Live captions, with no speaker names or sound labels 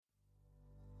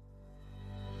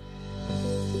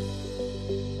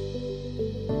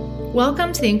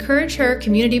Welcome to the Encourage Her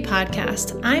Community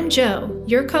Podcast. I'm Jo,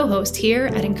 your co-host here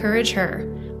at Encourage Her.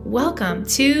 Welcome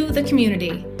to the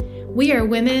community. We are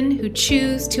women who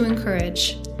choose to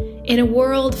encourage. In a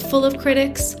world full of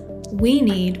critics, we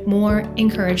need more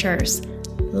encouragers.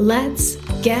 Let's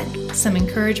get some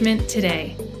encouragement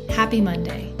today. Happy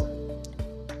Monday.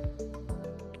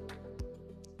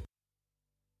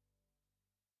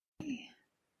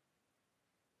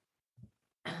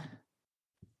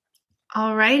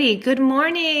 Alrighty, good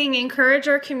morning, Encourage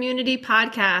Our Community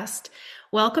Podcast.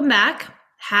 Welcome back.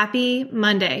 Happy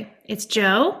Monday. It's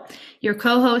Jo, your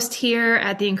co-host here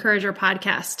at the Encourage Our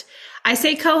Podcast. I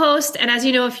say co-host, and as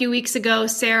you know, a few weeks ago,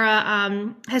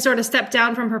 Sarah has sort of stepped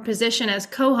down from her position as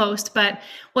co-host, but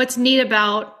what's neat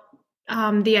about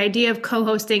the idea of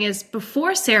co-hosting is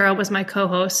before Sarah was my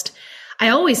co-host, I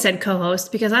always said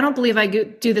co-host because I don't believe I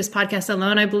do this podcast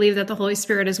alone. I believe that the Holy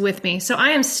Spirit is with me. So I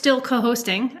am still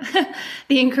co-hosting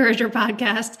the Encourager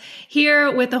podcast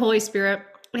here with the Holy Spirit.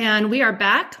 And we are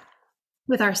back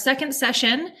with our second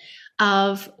session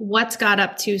of What's God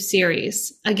Up To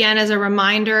series. Again, as a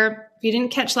reminder, if you didn't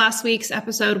catch last week's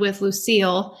episode with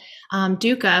Lucille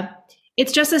Duca,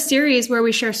 it's just a series where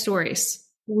we share stories.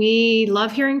 We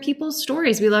love hearing people's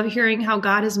stories. We love hearing how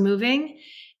God is moving.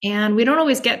 And we don't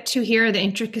always get to hear the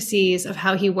intricacies of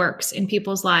how he works in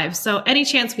people's lives. So any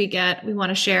chance we get, we want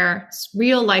to share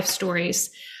real life stories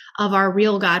of our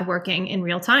real God working in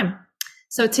real time.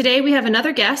 So today we have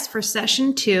another guest for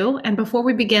session 2. And before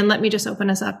we begin, let me just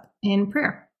open us up in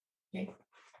prayer. Okay.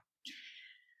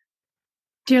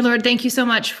 Dear Lord, thank you so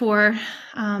much for,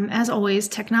 as always,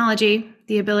 technology,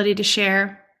 the ability to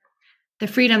share, the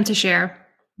freedom to share,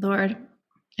 Lord.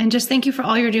 And just thank you for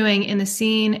all you're doing in the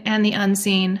seen and the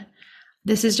unseen.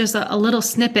 This is just a little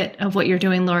snippet of what you're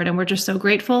doing, Lord. And we're just so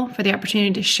grateful for the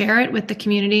opportunity to share it with the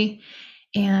community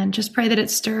and just pray that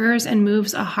it stirs and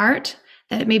moves a heart,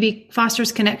 that it maybe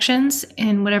fosters connections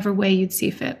in whatever way you'd see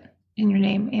fit. In your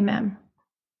name, amen.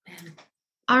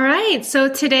 All right. So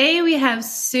today we have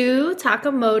Sue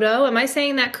Takamoto. Am I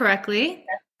saying that correctly?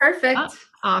 That's perfect. Oh,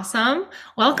 awesome.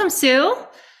 Welcome, Sue.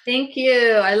 Thank you.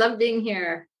 I love being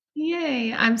here.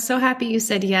 Yay. I'm so happy you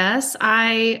said yes.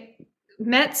 I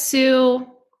met Sue,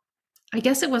 I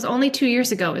guess it was only 2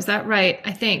 years ago. Is that right?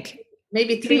 I think.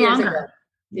 Maybe 3 years ago.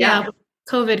 Yeah.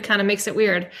 COVID kind of makes it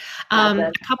weird.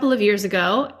 A couple of years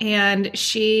ago, and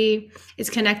she is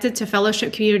connected to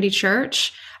Fellowship Community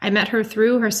Church. I met her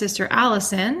through her sister,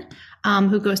 Allison,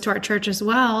 who goes to our church as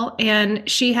well. And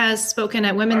she has spoken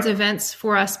at women's events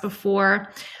for us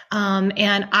before.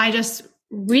 And I just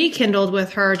rekindled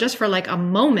with her just for like a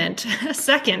moment, a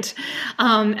second,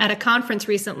 at a conference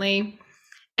recently.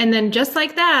 And then just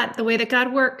like that, the way that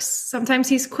God works, sometimes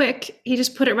he's quick. He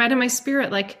just put it right in my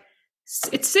spirit. Like,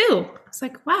 it's Sue. It's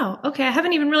like, wow, okay. I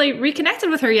haven't even really reconnected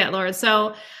with her yet, Lord.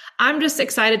 So I'm just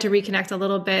excited to reconnect a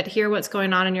little bit, hear what's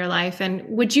going on in your life. And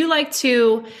would you like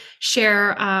to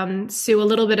share, Sue, a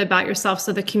little bit about yourself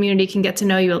so the community can get to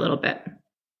know you a little bit?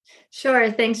 Sure.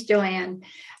 Thanks, Joanne.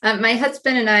 My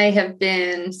husband and I have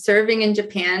been serving in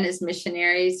Japan as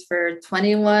missionaries for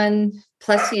 21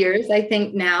 plus years, I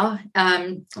think now.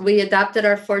 We adopted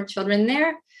our 4 children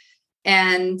there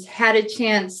and had a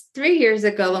chance 3 years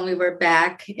ago when we were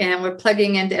back and we're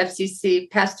plugging into FCC.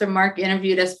 Pastor Mark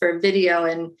interviewed us for a video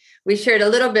and we shared a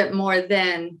little bit more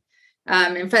then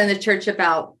in front of the church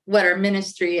about what our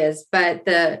ministry is. But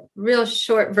the real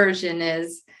short version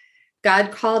is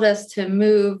God called us to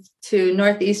move to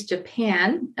Northeast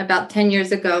Japan about 10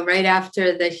 years ago, right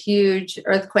after the huge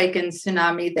earthquake and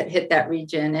tsunami that hit that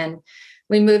region. And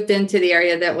we moved into the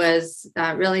area that was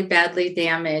really badly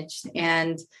damaged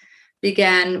and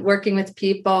began working with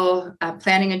people,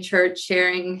 planning a church,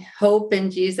 sharing hope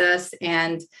in Jesus.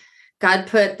 And God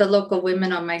put the local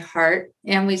women on my heart.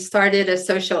 And we started a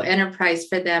social enterprise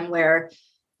for them where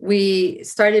we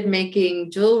started making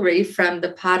jewelry from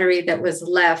the pottery that was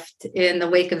left in the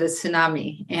wake of the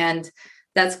tsunami. And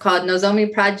that's called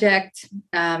Nozomi Project.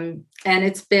 And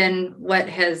it's been what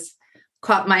has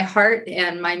caught my heart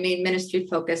and my main ministry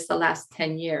focus the last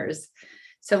 10 years.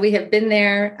 So we have been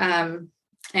there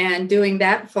and doing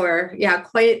that for,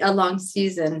 quite a long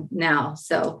season now.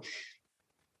 So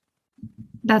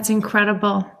that's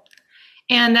incredible.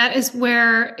 And that is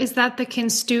is that the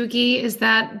kintsugi? Is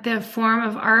that the form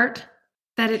of art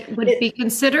that it would be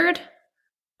considered?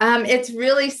 It's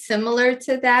really similar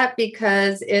to that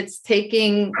because it's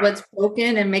taking what's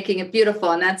broken and making it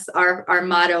beautiful. And that's our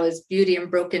motto is beauty and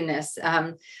brokenness.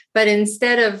 But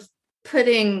instead of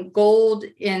putting gold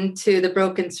into the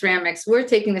broken ceramics, we're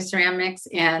taking the ceramics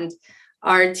and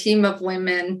our team of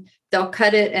women, they'll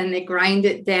cut it and they grind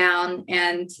it down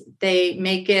and they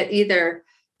make it either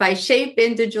by shape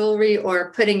into jewelry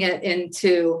or putting it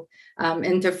into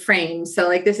frames. So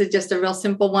like this is just a real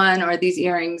simple one, or these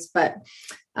earrings, but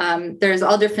there's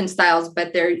all different styles,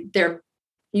 but they're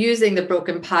using the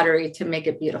broken pottery to make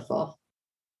it beautiful.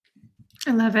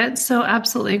 I love it. So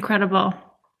absolutely incredible.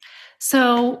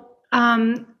 So,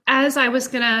 as I was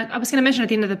gonna mention at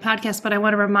the end of the podcast, but I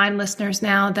want to remind listeners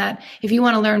now that if you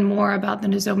want to learn more about the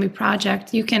Nozomi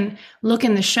Project, you can look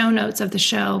in the show notes of the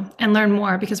show and learn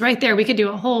more, because right there we could do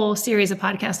a whole series of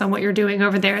podcasts on what you're doing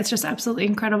over there. It's just absolutely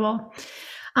incredible.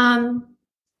 And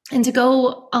to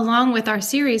go along with our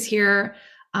series here,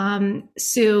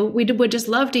 Sue, we would just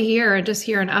love to hear an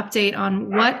update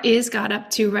on what is God up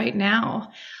to right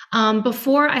now.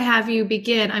 Before I have you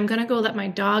begin, I'm going to go let my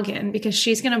dog in, because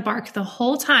she's going to bark the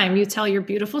whole time you tell your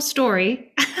beautiful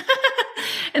story.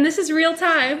 And this is real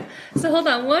time. So hold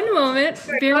on one moment.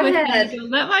 Sure, Bear with ahead. me.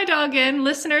 Let my dog in.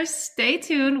 Listeners, stay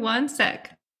tuned. One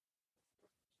sec.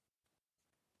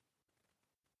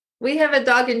 We have a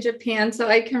dog in Japan, so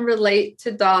I can relate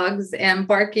to dogs and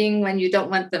barking when you don't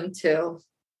want them to.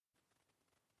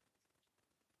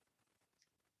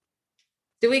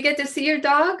 Do we get to see your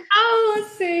dog? Oh,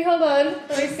 let's see. Hold on.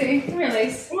 Let me see. Come here,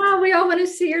 Lace. Wow, we all want to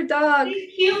see your dog.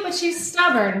 She's cute, but she's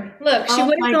stubborn. Look, she Oh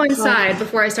wouldn't my go God. inside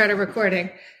before I started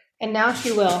recording. And now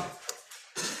she will.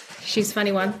 She's a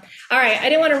funny one. All right. I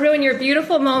didn't want to ruin your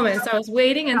beautiful moments. I was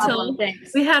waiting until Thanks.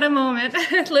 we had a moment.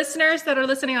 Listeners that are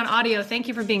listening on audio, thank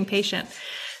you for being patient.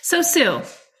 So, Sue,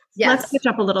 let's switch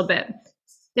up a little bit.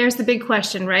 There's the big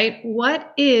question, right?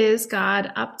 What is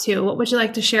God up to? What would you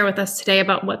like to share with us today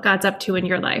about what God's up to in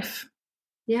your life?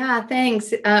 Yeah,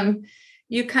 thanks.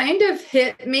 You kind of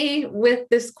hit me with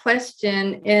this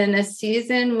question in a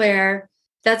season where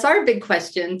that's our big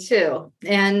question too.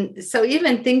 And so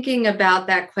even thinking about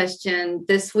that question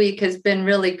this week has been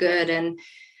really good. And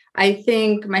I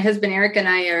think my husband, Eric, and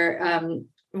I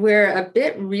we're a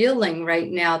bit reeling right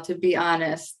now, to be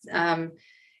honest.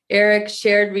 Eric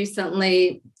shared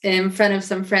recently in front of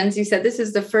some friends, he said, this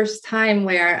is the first time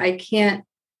where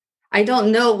I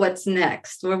don't know what's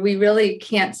next, where we really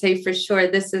can't say for sure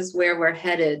this is where we're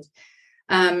headed.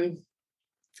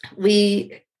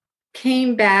 We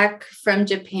came back from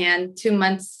Japan 3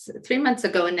 months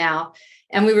ago now,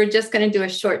 and we were just going to do a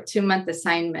short 2-month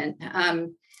assignment.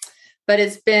 But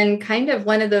it's been kind of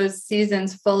one of those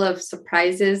seasons full of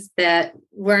surprises that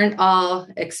weren't all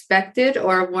expected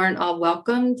or weren't all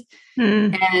welcomed.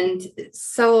 And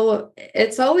so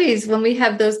it's always, when we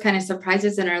have those kind of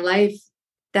surprises in our life,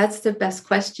 that's the best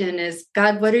question is,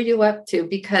 God, what are you up to?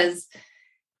 Because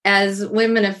as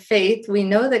women of faith, we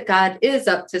know that God is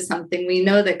up to something. We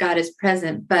know that God is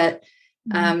present, but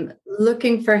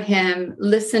looking for him,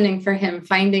 listening for him,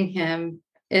 finding him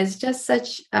is just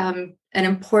such an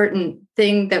important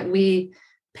thing that we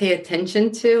pay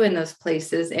attention to in those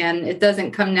places. And it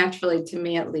doesn't come naturally to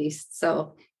me, at least.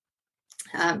 So,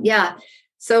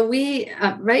 So we,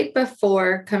 right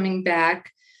before coming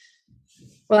back,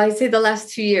 well, I say the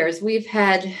last 2 years, we've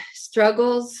had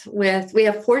struggles we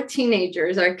have 4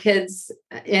 teenagers. Our kids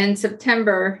in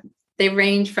September, they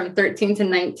range from 13 to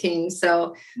 19.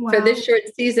 So For this short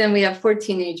season, we have 4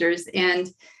 teenagers. And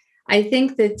I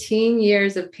think the teen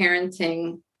years of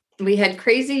parenting, we had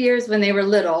crazy years when they were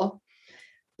little,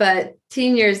 but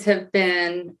teen years have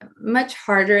been much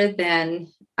harder than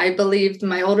I believed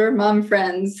my older mom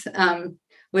friends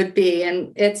would be.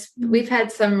 And we've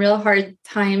had some real hard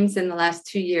times in the last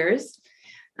 2 years.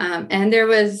 And there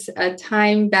was a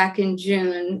time back in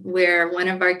June where one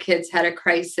of our kids had a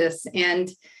crisis. And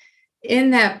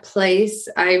in that place,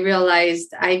 I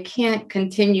realized I can't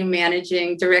continue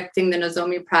directing the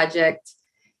Nozomi Project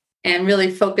and really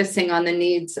focusing on the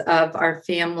needs of our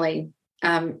family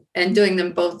and doing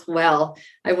them both well.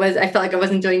 I felt like I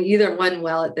wasn't doing either one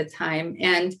well at the time.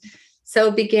 And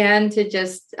so began to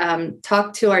just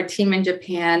talk to our team in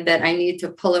Japan that I need to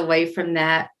pull away from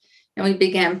that. And we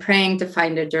began praying to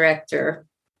find a director.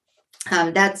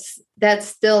 That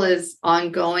still is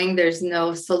ongoing. There's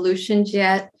no solutions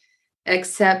yet,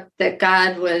 except that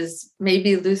God was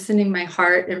maybe loosening my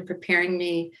heart and preparing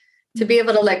me to be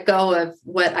able to let go of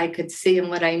what I could see and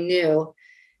what I knew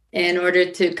in order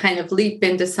to kind of leap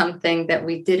into something that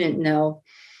we didn't know.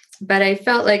 But I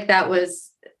felt like that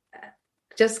was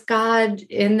just God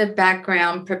in the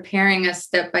background, preparing us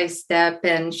step by step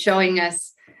and showing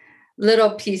us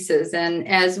little pieces. And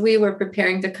as we were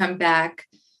preparing to come back,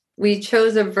 we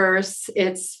chose a verse.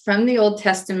 It's from the Old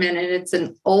Testament, and it's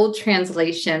an old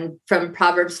translation from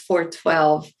Proverbs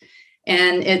 4:12.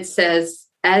 And it says,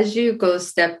 as you go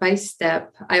step by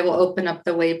step, I will open up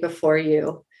the way before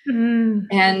you.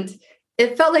 And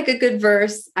it felt like a good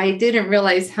verse. I didn't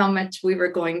realize how much we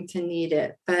were going to need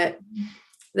it. But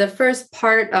the first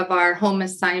part of our home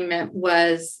assignment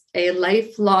was a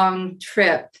lifelong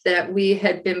trip that we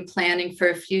had been planning for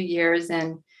a few years.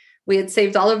 And we had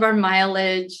saved all of our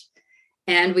mileage,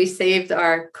 and we saved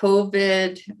our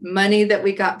COVID money that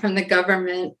we got from the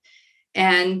government.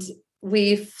 And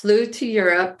we flew to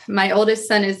Europe. My oldest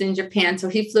son is in Japan, so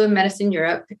he flew and met us in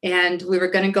Europe. And we were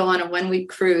going to go on a 1-week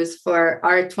cruise for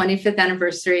our 25th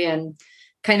anniversary. And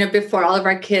kind of before all of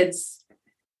our kids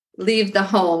leave the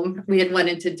home, we had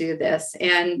wanted to do this.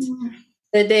 And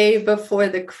the day before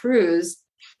the cruise,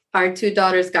 our 2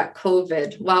 daughters got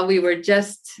COVID while we were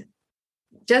just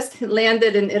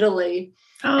landed in Italy,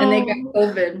 and they got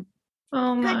COVID.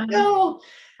 Oh my! No,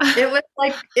 it was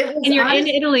And you're in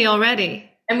Italy already.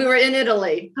 And we were in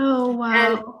Italy. Oh, wow.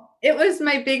 And it was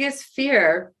my biggest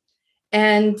fear.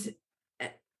 And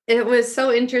it was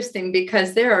so interesting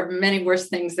because there are many worse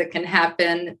things that can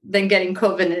happen than getting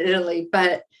COVID in Italy.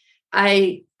 But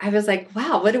I was like,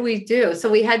 wow, what do we do? So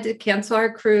we had to cancel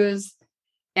our cruise,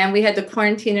 and we had to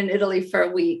quarantine in Italy for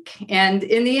a week. And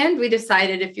in the end, we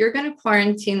decided if you're going to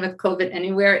quarantine with COVID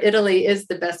anywhere, Italy is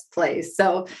the best place.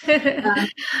 So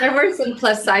there were some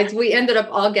plus sides. We ended up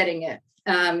all getting it.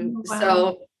 Wow.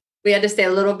 So we had to stay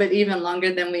a little bit even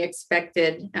longer than we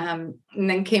expected, and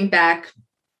then came back.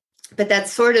 But that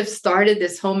sort of started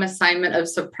this home assignment of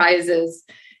surprises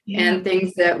and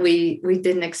things that we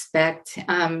didn't expect.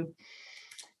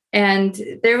 And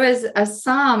there was a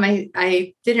Psalm,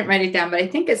 I didn't write it down, but I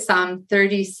think it's Psalm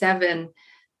 37.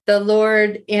 The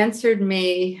Lord answered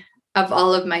me of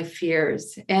all of my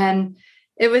fears. And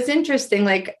it was interesting,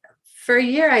 like for a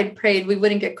year I'd prayed we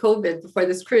wouldn't get COVID before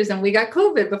this cruise, and we got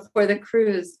COVID before the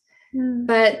cruise.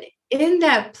 But in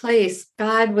that place,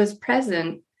 God was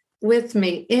present with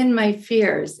me in my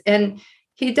fears. And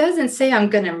he doesn't say, I'm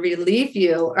going to relieve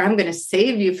you or I'm going to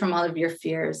save you from all of your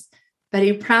fears, but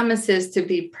he promises to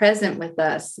be present with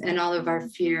us in all of our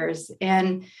fears.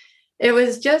 And it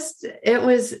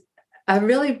was a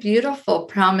really beautiful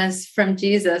promise from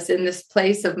Jesus in this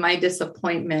place of my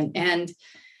disappointment. And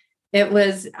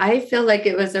I feel like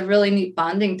it was a really neat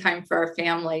bonding time for our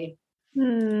family.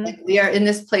 Like we are in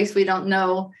this place, we don't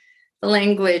know the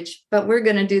language, but we're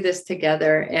going to do this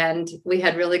together. And we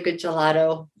had really good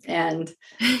gelato, and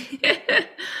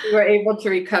we were able to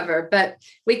recover. But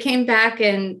we came back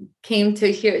and came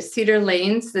to here at Cedar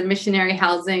Lanes, the missionary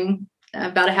housing,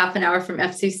 about a half an hour from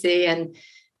FCC, and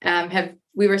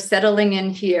we were settling in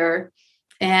here,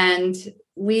 and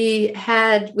we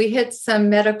hit some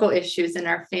medical issues in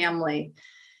our family.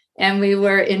 And we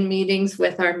were in meetings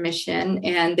with our mission,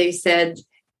 and they said,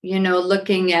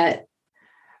 looking at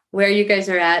where you guys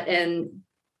are at and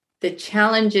the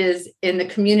challenges in the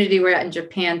community we're at in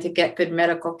Japan to get good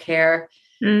medical care,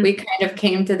 we kind of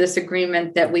came to this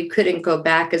agreement that we couldn't go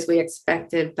back as we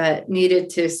expected, but needed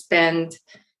to spend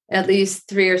at least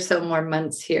 3 or so more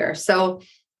months here. So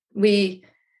we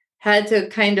had to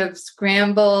kind of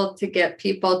scramble to get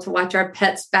people to watch our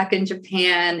pets back in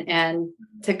Japan and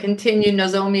to continue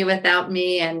Nozomi without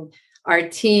me and our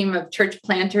team of church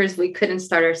planters. We couldn't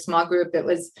start our small group. It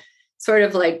was sort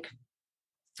of like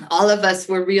all of us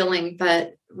were reeling,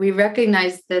 but we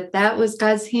recognized that was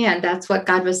God's hand. That's what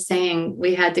God was saying.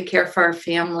 We had to care for our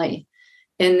family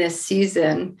in this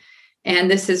season.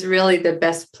 And this is really the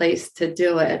best place to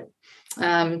do it.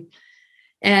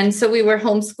 And so we were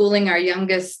homeschooling our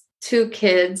youngest 2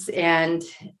 kids, and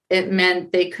it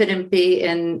meant they couldn't be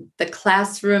in the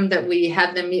classroom that we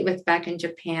had them meet with back in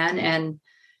Japan. And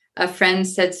a friend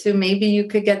said, Sue, maybe you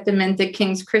could get them into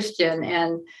King's Christian.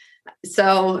 And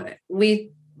so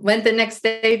we went the next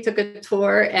day, took a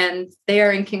tour, and they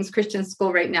are in King's Christian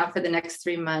school right now for the next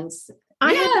 3 months.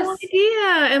 I had no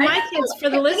idea. And my kids,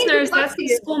 for the listeners, that's the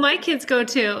school my kids go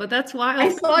to. That's wild. I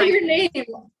saw your name.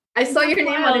 I saw your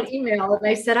name on an email, and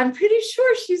I said, I'm pretty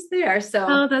sure she's there.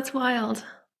 So, that's wild.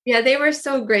 Yeah, they were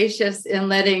so gracious in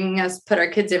letting us put our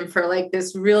kids in for like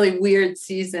this really weird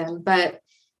season. But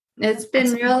it's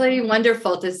been really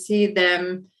wonderful to see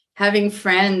them having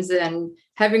friends and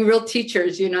having real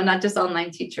teachers, not just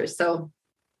online teachers. So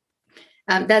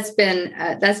that's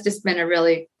just been a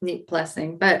really neat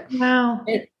blessing. But wow.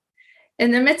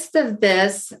 In the midst of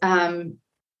this,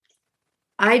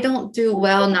 I don't do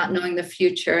well not knowing the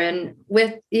future. And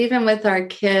even with our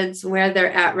kids, where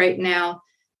they're at right now,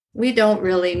 we don't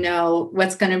really know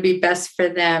what's going to be best for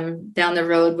them down the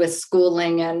road with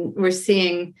schooling. And we're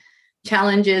seeing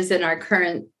challenges in our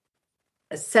current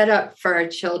setup for our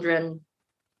children.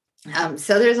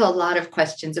 So there's a lot of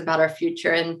questions about our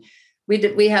future. And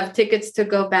we have tickets to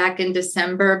go back in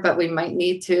December, but we might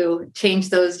need to change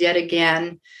those yet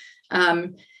again.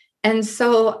 And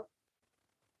so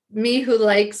me, who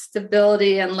likes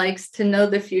stability and likes to know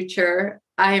the future,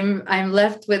 I'm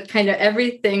left with kind of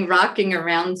everything rocking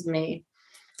around me.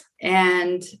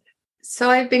 And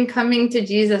so I've been coming to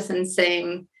Jesus and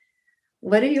saying,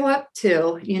 what are you up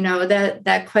to?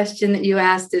 That question that you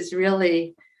asked is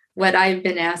really what I've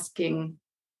been asking.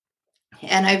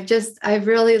 And I've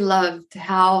really loved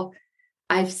how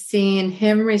I've seen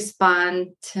him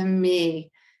respond to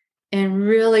me in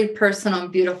really personal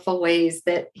and beautiful ways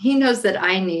that he knows that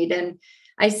I need. And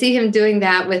I see him doing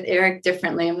that with Eric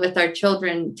differently and with our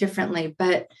children differently,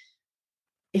 but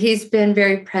he's been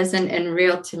very present and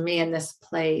real to me in this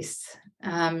place.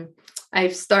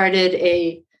 I've started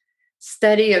a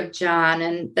study of John,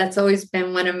 and that's always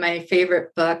been one of my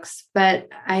favorite books, but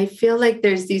I feel like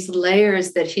there's these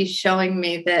layers that he's showing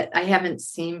me that I haven't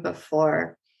seen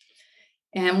before.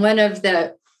 And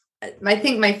I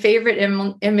think my favorite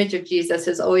image of Jesus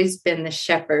has always been the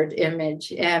shepherd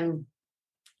image. And,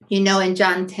 in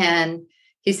John 10,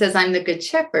 he says, I'm the good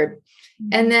shepherd.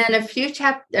 And then a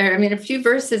few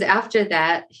verses after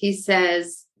that, he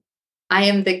says, I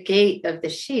am the gate of the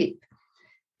sheep.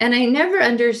 And I never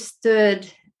understood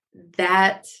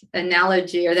that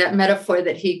analogy or that metaphor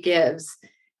that he gives.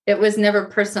 It was never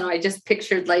personal. I just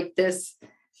pictured like this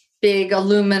big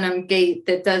aluminum gate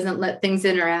that doesn't let things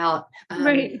in or out.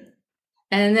 Right.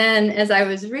 And then as I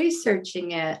was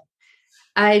researching it,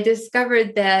 I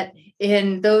discovered that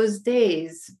in those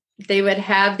days, they would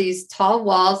have these tall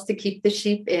walls to keep the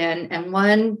sheep in and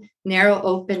one narrow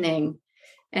opening.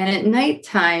 And at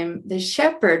nighttime, the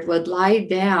shepherd would lie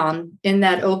down in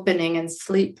that opening and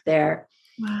sleep there.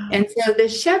 Wow. And so the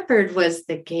shepherd was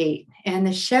the gate, and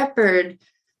the shepherd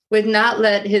would not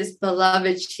let his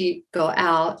beloved sheep go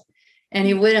out, and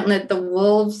he wouldn't let the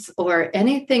wolves or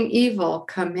anything evil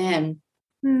come in.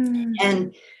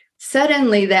 And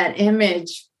suddenly that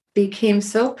image became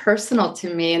so personal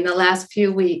to me in the last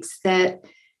few weeks that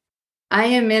I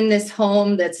am in this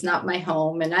home that's not my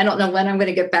home. And I don't know when I'm going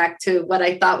to get back to what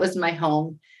I thought was my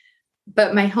home.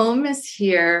 But my home is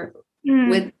here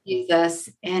with Jesus,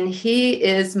 and he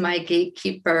is my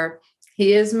gatekeeper.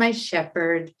 He is my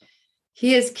shepherd.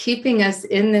 He is keeping us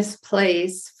in this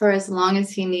place for as long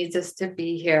as he needs us to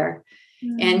be here.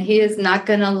 And he is not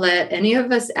going to let any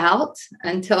of us out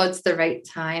until it's the right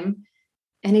time.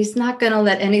 And he's not going to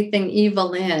let anything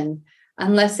evil in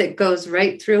unless it goes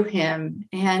right through him.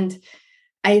 And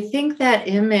I think that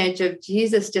image of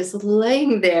Jesus just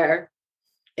laying there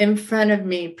in front of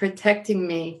me, protecting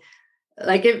me,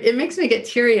 like it makes me get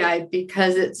teary-eyed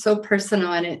because it's so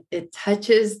personal, and it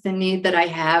touches the need that I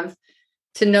have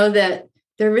to know that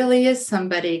there really is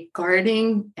somebody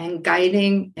guarding and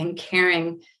guiding and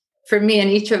caring for me and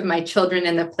each of my children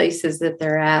in the places that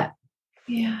they're at.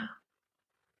 Yeah.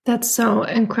 That's so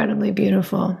incredibly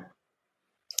beautiful.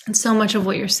 And so much of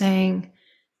what you're saying,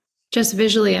 just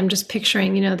visually, I'm just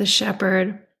picturing, the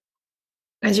shepherd,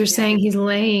 as you're saying, he's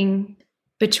laying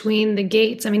between the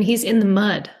gates. I mean, he's in the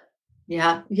mud.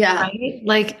 Yeah. Right?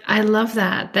 Like, I love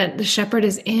that the shepherd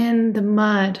is in the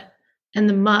mud and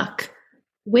the muck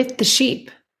with the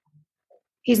sheep.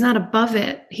 He's not above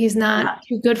it. He's not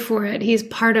too good for it. He's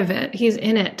part of it. He's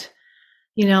in it.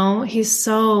 He's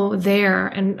so there.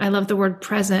 And I love the word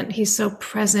present. He's so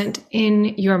present in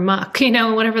your muck,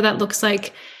 whatever that looks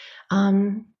like.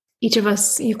 Each of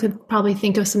us, you could probably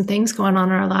think of some things going on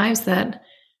in our lives that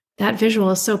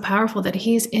visual is so powerful, that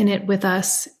he's in it with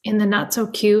us, in the not so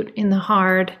cute, in the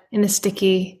hard, in the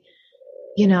sticky,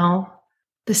 the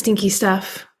stinky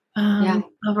stuff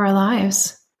of our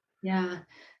lives. Yeah.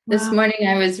 This morning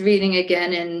I was reading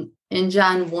again in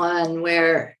John 1,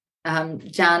 where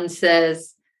John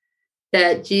says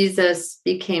that Jesus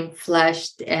became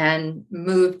fleshed and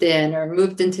moved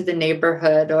into the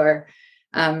neighborhood, or,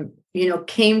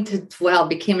 came to dwell,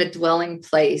 became a dwelling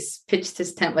place, pitched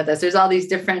his tent with us. There's all these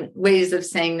different ways of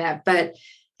saying that, but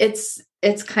it's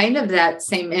kind of that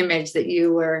same image that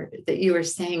you were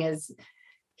saying, is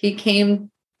he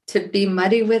came to be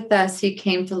muddy with us. He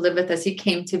came to live with us. He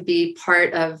came to be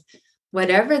part of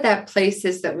whatever that place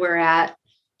is that we're at,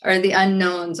 or the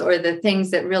unknowns, or the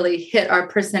things that really hit our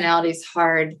personalities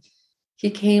hard. He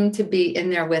came to be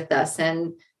in there with us.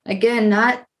 And again,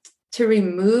 not to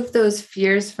remove those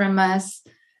fears from us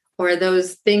or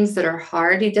those things that are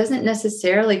hard. He doesn't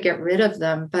necessarily get rid of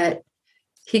them, but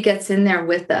he gets in there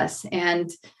with us. And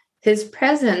his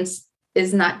presence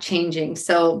is not changing.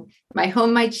 So my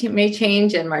home may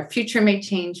change and my future may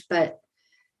change, but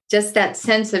just that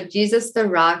sense of Jesus the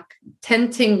rock,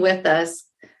 tenting with us,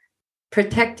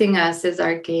 protecting us as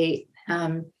our gate,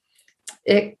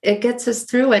 it gets us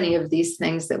through any of these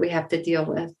things that we have to deal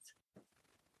with.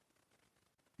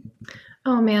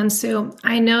 Oh man, Sue,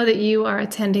 I know that you are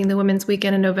attending the Women's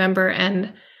Weekend in November,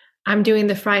 and I'm doing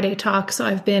the Friday talk. So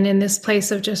I've been in this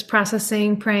place of just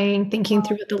processing, praying, thinking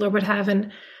through what the Lord would have.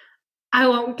 And I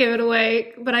won't give it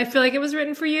away, but I feel like it was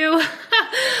written for you. Oh,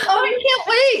 I can't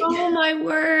wait. Oh my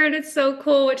word. It's so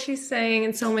cool what she's saying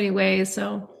in so many ways.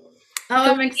 So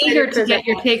I'm eager excited to for get that.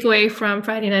 your takeaway from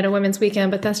Friday night of Women's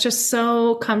Weekend, but that's just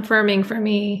so confirming for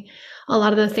me. A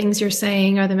lot of the things you're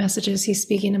saying are the messages he's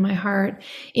speaking to my heart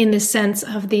in the sense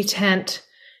of the tent,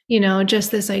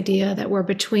 just this idea that we're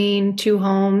between two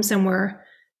homes and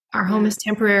our home is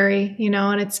temporary,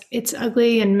 and it's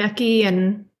ugly and messy,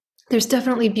 and there's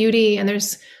definitely beauty, and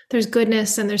there's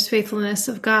goodness, and there's faithfulness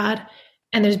of God,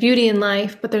 and there's beauty in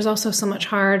life, but there's also so much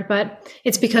hard, but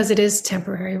it's because it is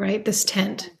temporary, right? This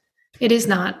tent. It is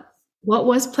not what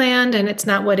was planned, and it's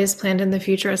not what is planned in the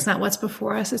future. It's not what's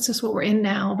before us. It's just what we're in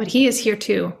now. But he is here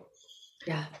too.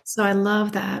 Yeah. So I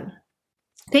love that.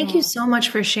 Thank you so much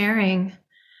for sharing.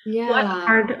 Yeah.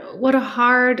 I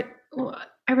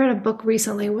read a book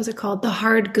recently. What was it called? The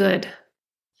Hard Good,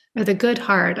 or The Good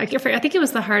Hard. I think it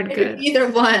was The Hard Good. Either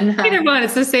one. Huh? Either one.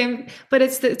 It's the same, but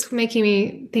it's making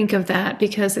me think of that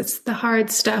because it's the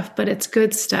hard stuff, but it's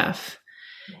good stuff.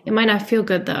 It might not feel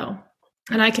good though.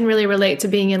 And I can really relate to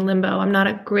being in limbo. I'm not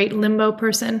a great limbo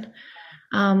person.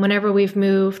 Whenever we've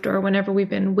moved or whenever we've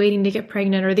been waiting to get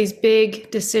pregnant or these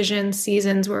big decision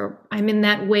seasons where I'm in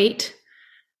that wait,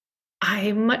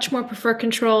 I much more prefer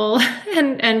control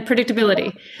and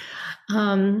predictability.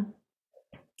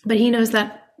 But he knows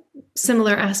that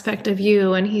similar aspect of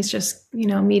you, and he's just,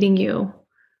 meeting you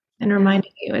and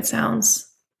reminding you, it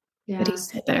sounds, that he's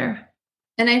there.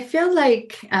 And I feel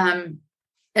like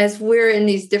as we're in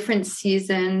these different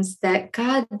seasons, that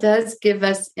God does give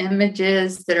us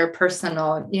images that are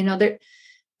personal.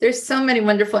 There's so many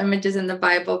wonderful images in the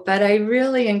Bible, but I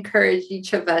really encourage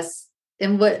each of us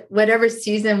in whatever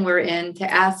season we're in to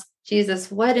ask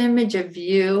Jesus, what image of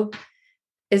you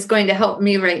is going to help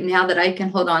me right now that I can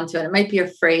hold on to it? It might be a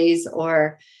phrase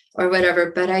or whatever,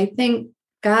 but I think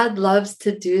God loves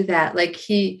to do that. Like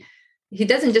he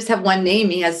doesn't just have one name.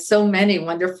 He has so many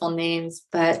wonderful names,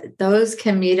 but those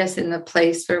can meet us in the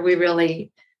place where we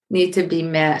really need to be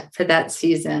met for that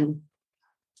season.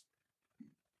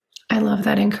 I love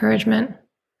that encouragement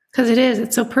because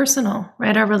it's so personal,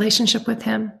 right? Our relationship with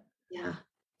him. Yeah,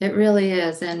 it really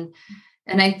is. And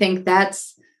I think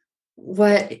that's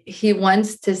what he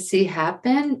wants to see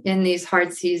happen in these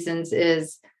hard seasons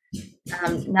is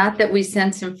not that we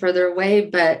sense him further away,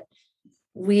 but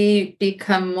we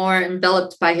become more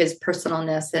enveloped by his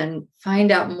personalness and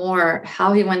find out more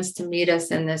how he wants to meet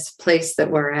us in this place that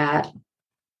we're at.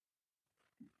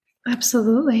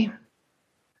 Absolutely.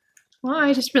 Well,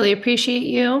 I just really appreciate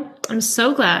you. I'm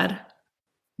so glad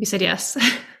you said yes.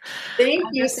 Thank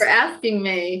you for asking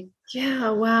me.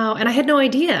 Yeah, wow. And I had no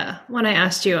idea when I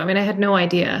asked you. I had no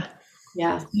idea.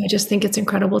 Yeah. I just think it's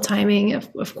incredible timing,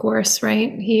 of course,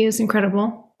 right? He is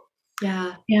incredible.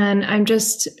 Yeah. And I'm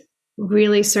just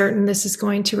really certain this is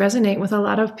going to resonate with a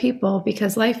lot of people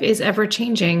because life is ever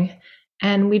changing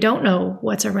and we don't know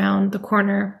what's around the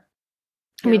corner.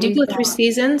 And we do go through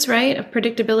seasons, right, of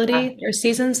predictability. There are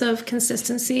seasons of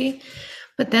consistency,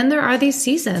 but then there are these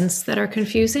seasons that are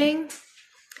confusing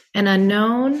and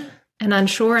unknown and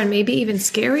unsure and maybe even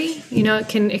scary.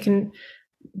 The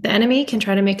enemy can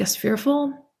try to make us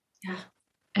fearful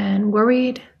and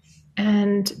worried,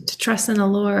 and to trust in the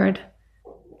Lord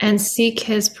and seek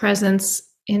his presence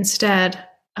instead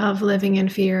of living in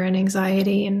fear and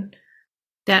anxiety and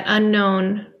that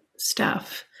unknown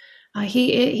stuff.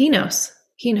 He knows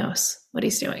what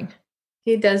he's doing.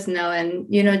 He does know. And,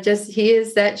 he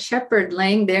is that shepherd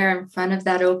laying there in front of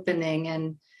that opening.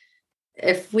 And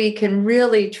if we can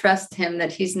really trust him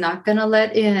that he's not going to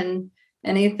let in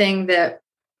anything that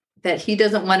he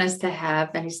doesn't want us to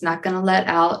have, and he's not going to let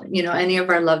out, any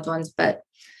of our loved ones, but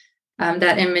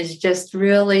that image just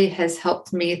really has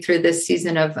helped me through this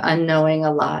season of unknowing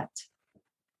a lot.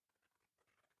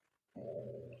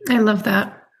 I love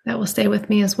that. That will stay with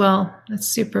me as well. That's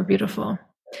super beautiful.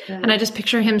 Yeah. And I just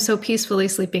picture him so peacefully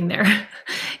sleeping there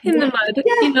in the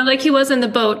mud, like he was in the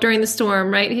boat during the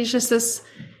storm, right? He's just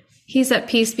he's at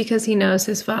peace because he knows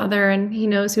his Father and he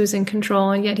knows who's in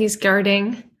control, and yet he's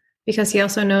guarding because he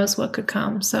also knows what could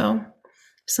come. So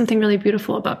something really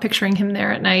beautiful about picturing him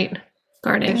there at night,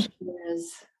 guarding.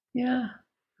 Yes. Yeah.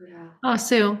 Oh,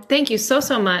 Sue, thank you so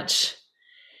much.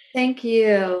 Thank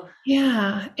you.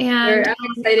 Yeah. And I'm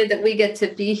excited that we get to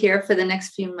be here for the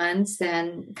next few months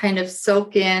and kind of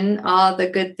soak in all the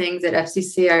good things at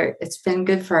FCC. It's been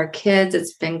good for our kids.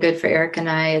 It's been good for Eric and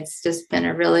I. It's just been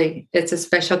it's a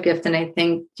special gift. And I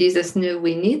think Jesus knew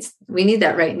we need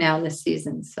that right now in this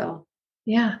season. So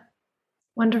yeah,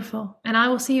 wonderful. And I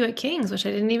will see you at King's, which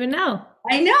I didn't even know.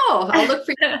 I know. I'll look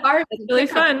for your card. That's really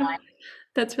fun.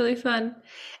 That's really fun.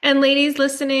 And ladies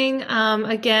listening,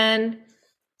 again,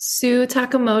 Sue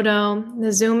Takamoto, the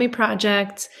Zoomy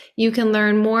Project. You can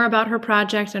learn more about her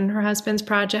project and her husband's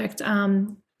project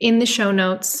in the show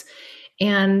notes,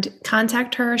 and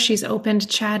contact her. She's open to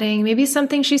chatting. Maybe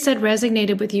something she said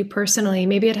resonated with you personally.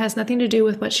 Maybe it has nothing to do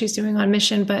with what she's doing on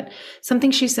mission, but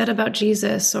something she said about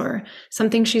Jesus or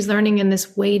something she's learning in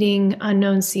this waiting,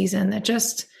 unknown season that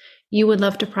just you would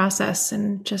love to process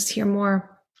and just hear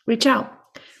more. Reach out.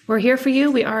 We're here for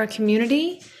you. We are a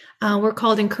community. We're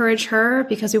called Encourage Her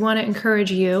because we want to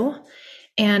encourage you.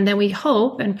 And then we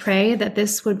hope and pray that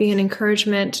this would be an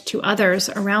encouragement to others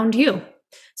around you.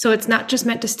 So it's not just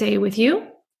meant to stay with you.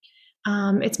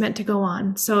 It's meant to go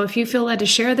on. So if you feel led to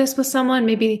share this with someone,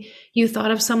 maybe you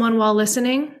thought of someone while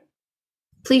listening,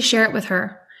 please share it with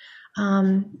her.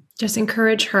 Just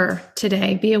encourage her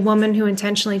today. Be a woman who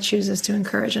intentionally chooses to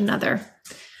encourage another.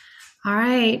 All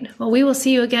right. Well, we will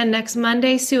see you again next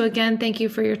Monday. Sue, again, thank you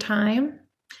for your time.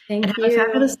 Thank you. Have a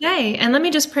fabulous day. And let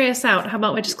me just pray us out. How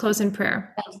about we just close in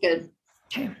prayer? Sounds good.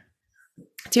 Okay.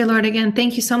 Dear Lord, again,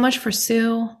 thank you so much for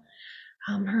Sue,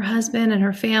 her husband and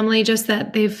her family, just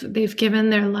that they've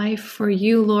given their life for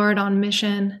you, Lord, on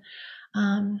mission,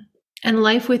 and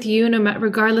life with you,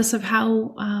 regardless of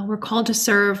how we're called to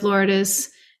serve, Lord,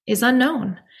 is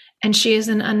unknown. And she is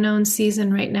in an unknown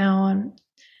season right now.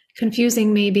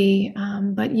 Confusing maybe,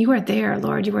 but you are there,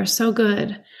 Lord. You are so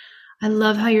good. I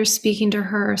love how you're speaking to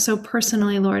her so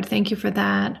personally, Lord. Thank you for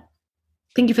that.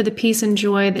 Thank you for the peace and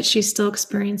joy that she's still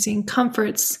experiencing,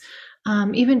 comforts,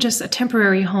 even just a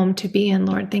temporary home to be in,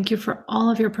 Lord. Thank you for all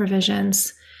of your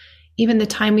provisions, even the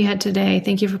time we had today.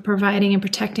 Thank you for providing and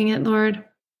protecting it, Lord.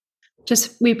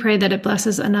 Just we pray that it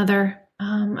blesses another,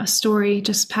 a story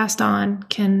just passed on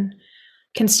can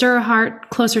stir a heart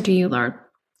closer to you, Lord.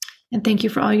 And thank you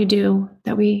for all you do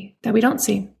that we don't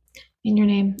see. In your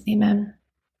name, amen.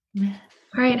 All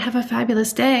right. Have a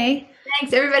fabulous day.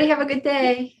 Thanks, everybody. Have a good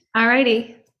day. All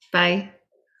righty. Bye.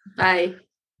 Bye.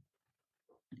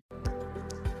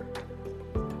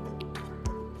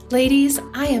 Ladies,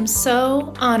 I am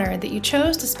so honored that you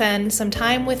chose to spend some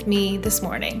time with me this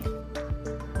morning.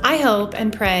 I hope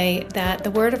and pray that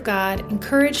the Word of God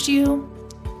encouraged you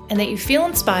and that you feel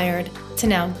inspired to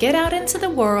now get out into the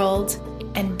world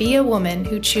and be a woman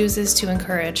who chooses to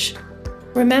encourage.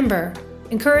 Remember,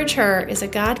 Encourage Her is a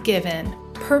God-given,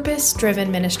 purpose-driven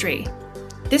ministry.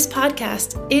 This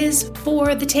podcast is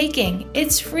for the taking.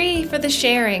 It's free for the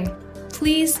sharing.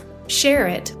 Please share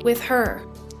it with her.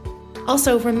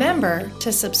 Also, remember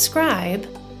to subscribe,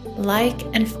 like,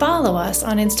 and follow us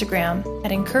on Instagram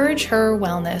at Encourage Her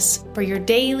Wellness for your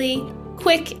daily,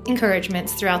 quick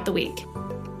encouragements throughout the week.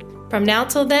 From now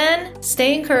till then,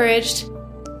 stay encouraged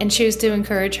and choose to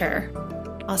encourage her.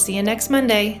 I'll see you next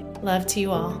Monday. Love to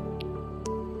you all.